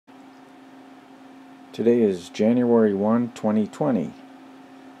Today is January 1, 2020.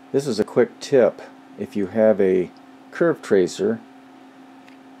 This is a quick tip if you have a curve tracer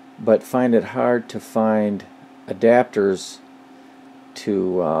but find it hard to find adapters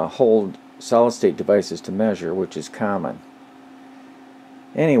to hold solid-state devices to measure, which is common.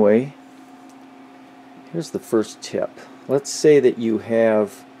 Anyway, here's the first tip. Let's say that you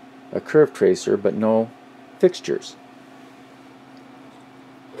have a curve tracer but no fixtures.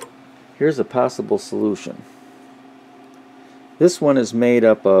 Here's a possible solution. This one is made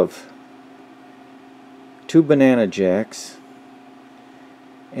up of 2 banana jacks,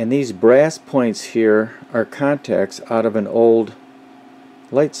 and these brass points here are contacts out of an old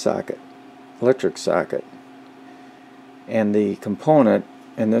light socket, electric socket. And the component,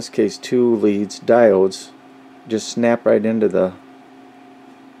 in this case 2 leads, diodes, just snap right into the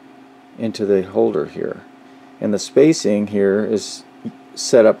holder here. And the spacing here is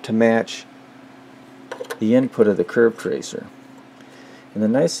set up to match the input of the curve tracer. And the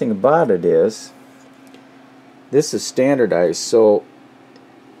nice thing about it is this is standardized, so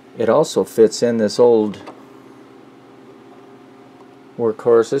it also fits in this old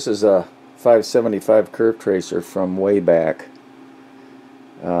workhorse. This is a 575 curve tracer from way back.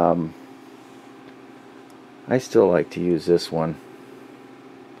 I still like to use this one.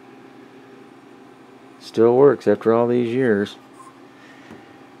 Still works after all these years.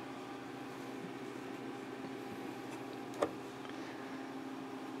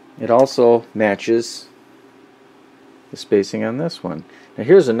 It also matches the spacing on this one. Now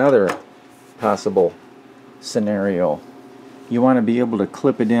here's another possible scenario. You want to be able to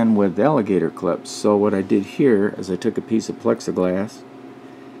clip it in with alligator clips. So what I did here is I took a piece of plexiglass,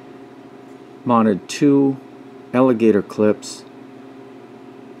 mounted 2 alligator clips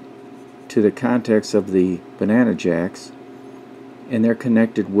to the contacts of the banana jacks, and they're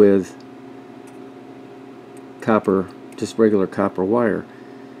connected with copper, just regular copper wire.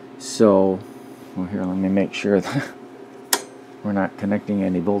 So, well, here, let me make sure that we're not connecting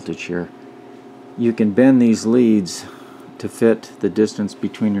any voltage here. You can bend these leads to fit the distance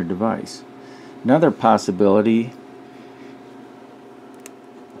between your device. Another possibility,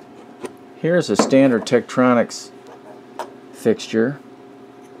 here's a standard Tektronix fixture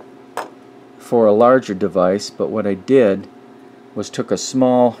for a larger device, but what I did was took a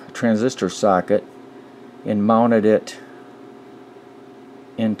small transistor socket and mounted it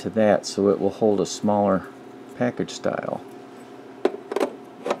into that so it will hold a smaller package style.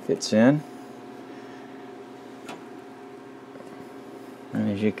 Fits in,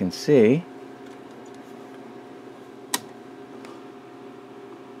 and as you can see,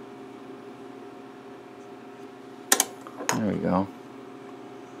 there we go,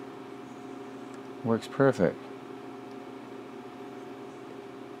 works perfect.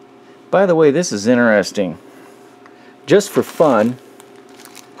 By the way, this is interesting. Just for fun,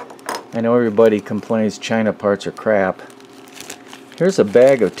 I know everybody complains China parts are crap. Here's a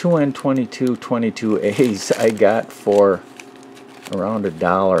bag of 2N22 22As I got for around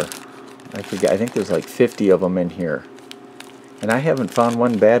 $1. I forget, I think there's like 50 of them in here. And I haven't found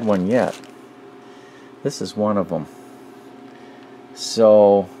one bad one yet. This is one of them.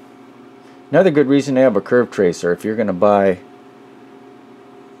 So, another good reason to have a curve tracer if you're going to buy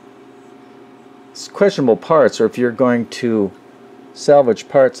questionable parts, or if you're going to salvage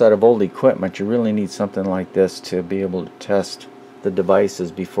parts out of old equipment, you really need something like this to be able to test the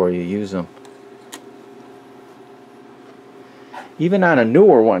devices before you use them. Even on a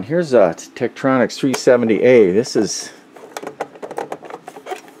newer one, here's a Tektronix 370A. This is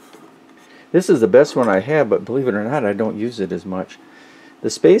the best one I have, but believe it or not, I don't use it as much. The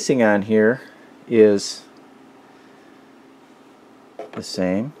spacing on here is the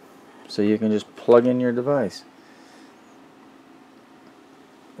same, so you can just plug in your device.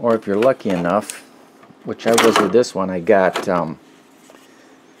 Or if you're lucky enough, which I was with this one, I got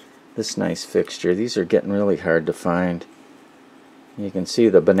this nice fixture. These are getting really hard to find. You can see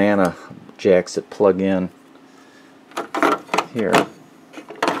the banana jacks that plug in here.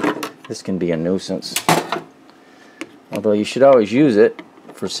 This can be a nuisance, although you should always use it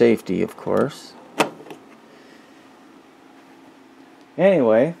for safety, of course.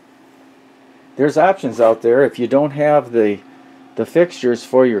 Anyway, there's options out there. If you don't have the fixtures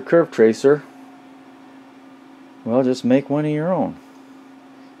for your curve tracer, well, just make one of your own.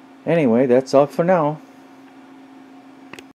 Anyway, that's all for now.